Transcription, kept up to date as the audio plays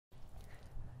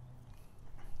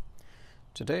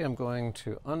Today I'm going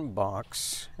to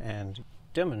unbox and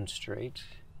demonstrate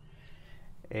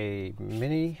a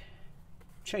mini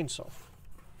chainsaw.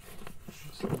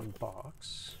 This is the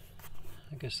box.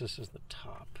 I guess this is the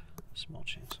top, small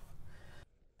chainsaw.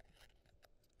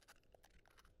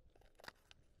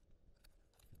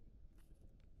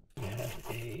 We have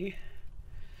a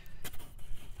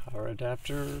power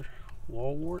adapter,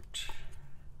 wall wart,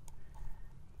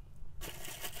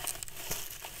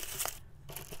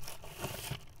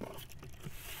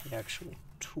 the actual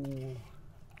tool,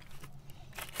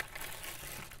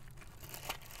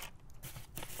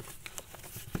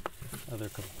 other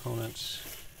components,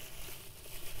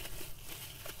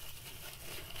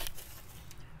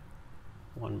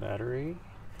 one battery,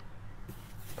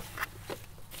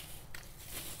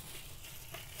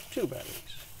 two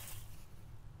batteries,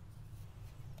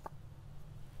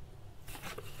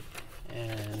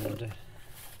 and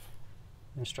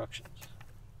instructions,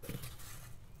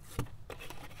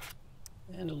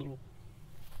 and a little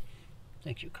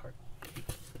thank you card.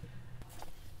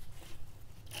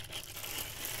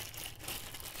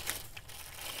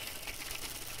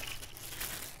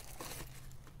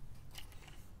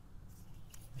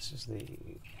 This is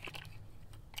the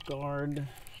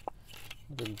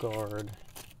guard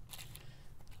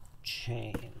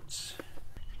chains.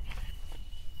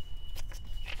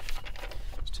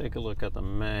 Let's take a look at the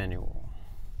manual.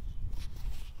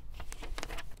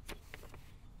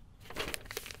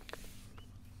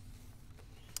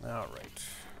 All right.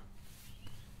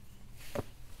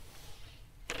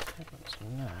 What's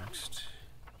next?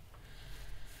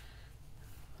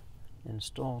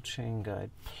 Install chain guide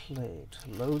plate.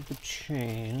 Load the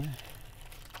chain.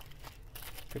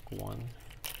 Pick one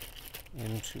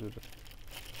into the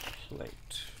plate.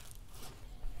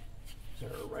 Is there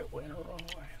a right way and a wrong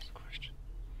way? That's the question.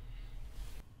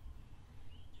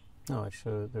 No, it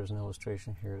showed. There's an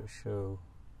illustration here to show.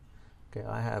 Okay,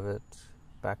 I have it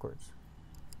backwards.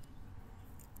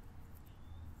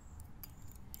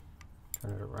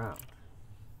 Turn it around.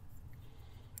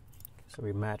 So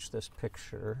we match this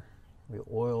picture. We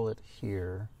oil it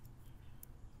here.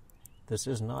 This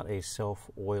is not a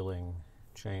self-oiling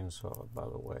chainsaw, by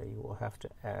the way. You will have to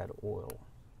add oil.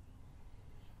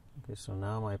 Okay, so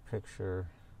now my picture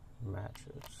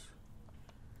matches.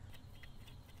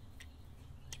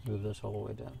 Move this all the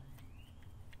way down.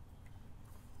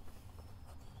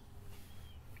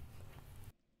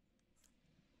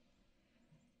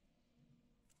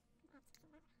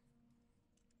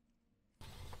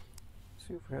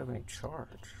 See if we have any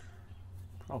charge.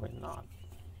 Probably not.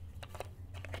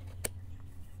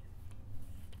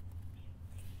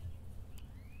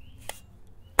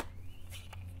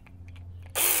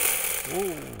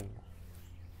 Ooh,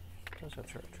 does have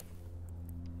charge.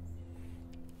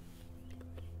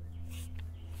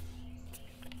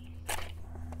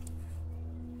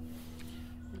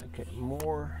 Okay,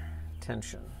 more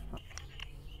tension.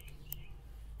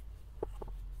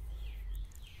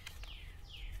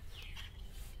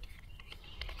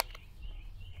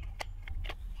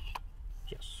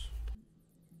 Yes.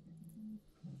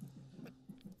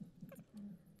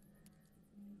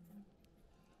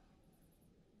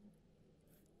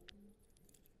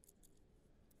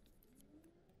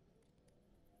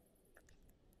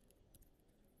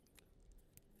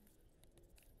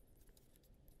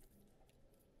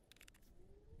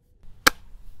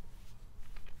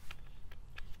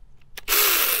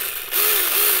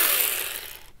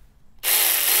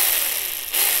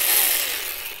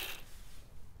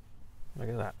 Look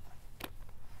at that.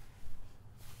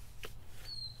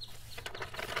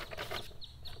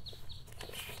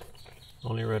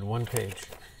 Only read one page.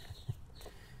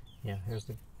 Yeah, here's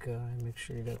the guy. Make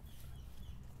sure you got.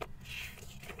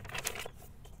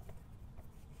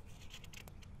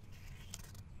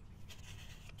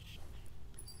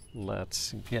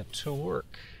 Let's get to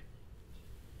work.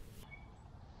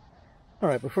 All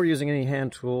right, before using any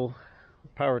hand tool,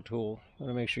 power tool, I'm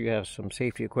going to make sure you have some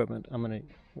safety equipment. I'm going to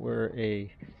wear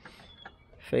a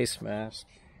face mask,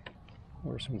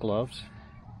 wear some gloves,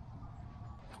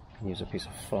 use a piece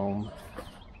of foam.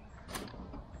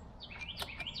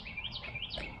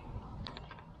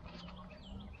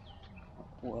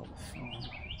 Well, foam.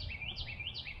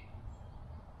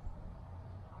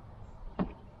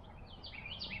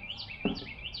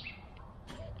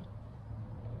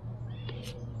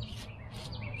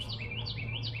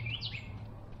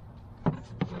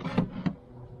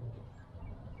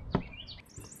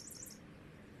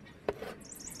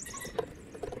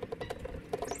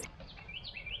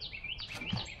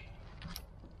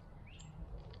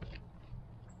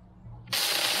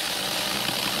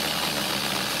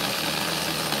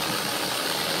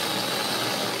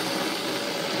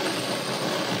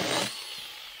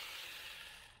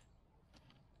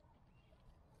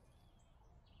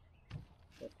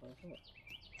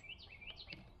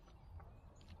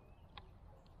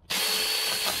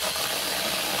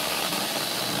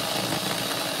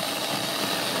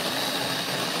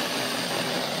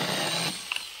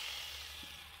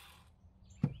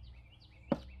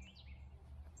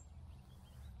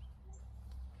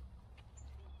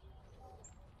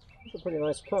 Those are pretty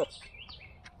nice cuts.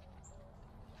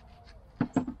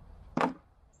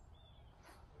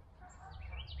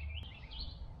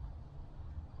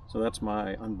 So that's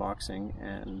my unboxing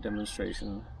and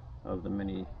demonstration of the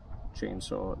mini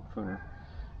chainsaw pruner.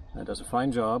 It does a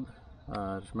fine job.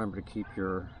 Just remember to keep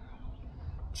your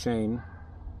chain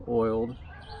oiled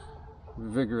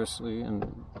vigorously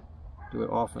and do it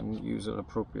often. Use an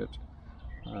appropriate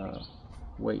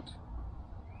weight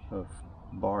of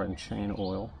bar and chain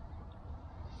oil,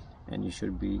 and you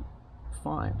should be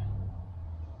fine.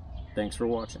 Thanks for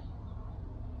watching.